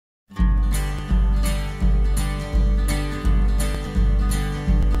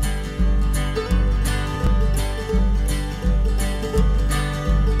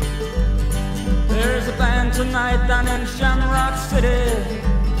down in Shamrock City.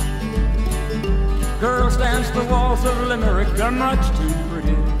 Girls dance the waltz of Limerick, they're much too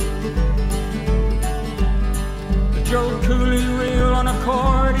pretty. The Joe Cooley reel on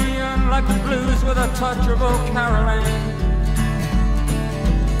accordion, like the blues with a touch of old Caroline.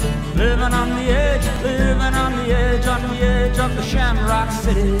 Living on the edge, living on the edge, on the edge of the Shamrock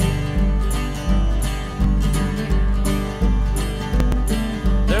City.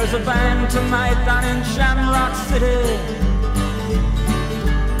 There's a band tonight down in Shamrock City,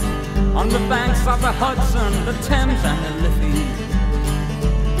 on the banks of the Hudson, the Thames and the Liffey.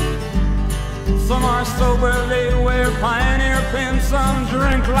 Some are sober, they wear pioneer pins, some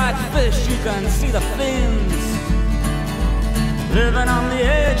drink like fish, you can see the fins. Living on the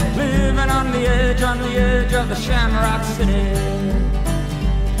edge, living on the edge, on the edge of the Shamrock City.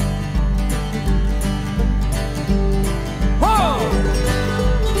 Whoa!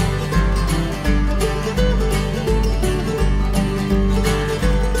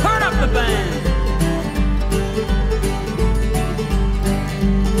 Turn up the band.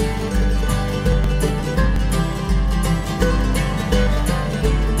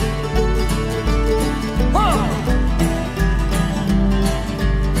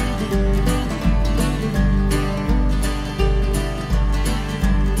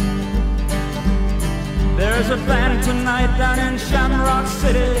 There's a band tonight down in Shamrock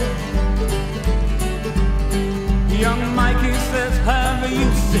City. Young Mikey says, have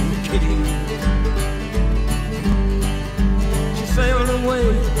you seen Kitty? She sailed away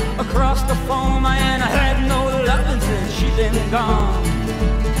across the foam and I had no loving since she'd been gone.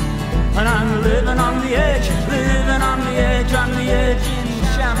 And I'm living on the edge, living on the edge, on the edge in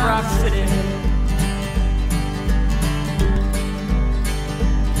Shamrock City.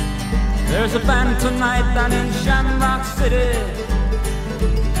 There's a band tonight down in Shamrock City.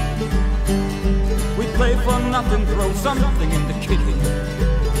 We play for nothing, throw something in the kitty.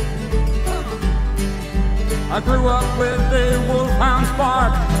 I grew up with a wolfhound's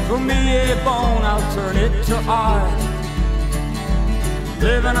bark. Throw me a bone, I'll turn it to art.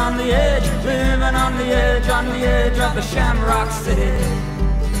 Living on the edge, living on the edge, on the edge of the Shamrock City.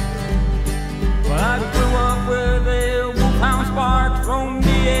 Well, I grew up with a wolfhound's bark. Throw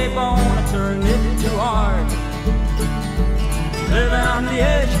me a bone, I'll turn it to art. Living on the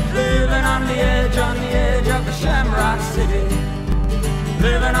edge, living on the edge, on the edge of the Shamrock City.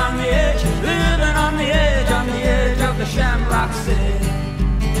 Living on the edge, living on the edge, on the edge of the Shamrock City.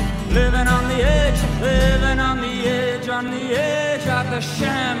 Living on the edge, living on the edge, on the edge of the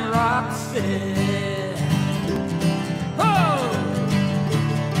Shamrock City.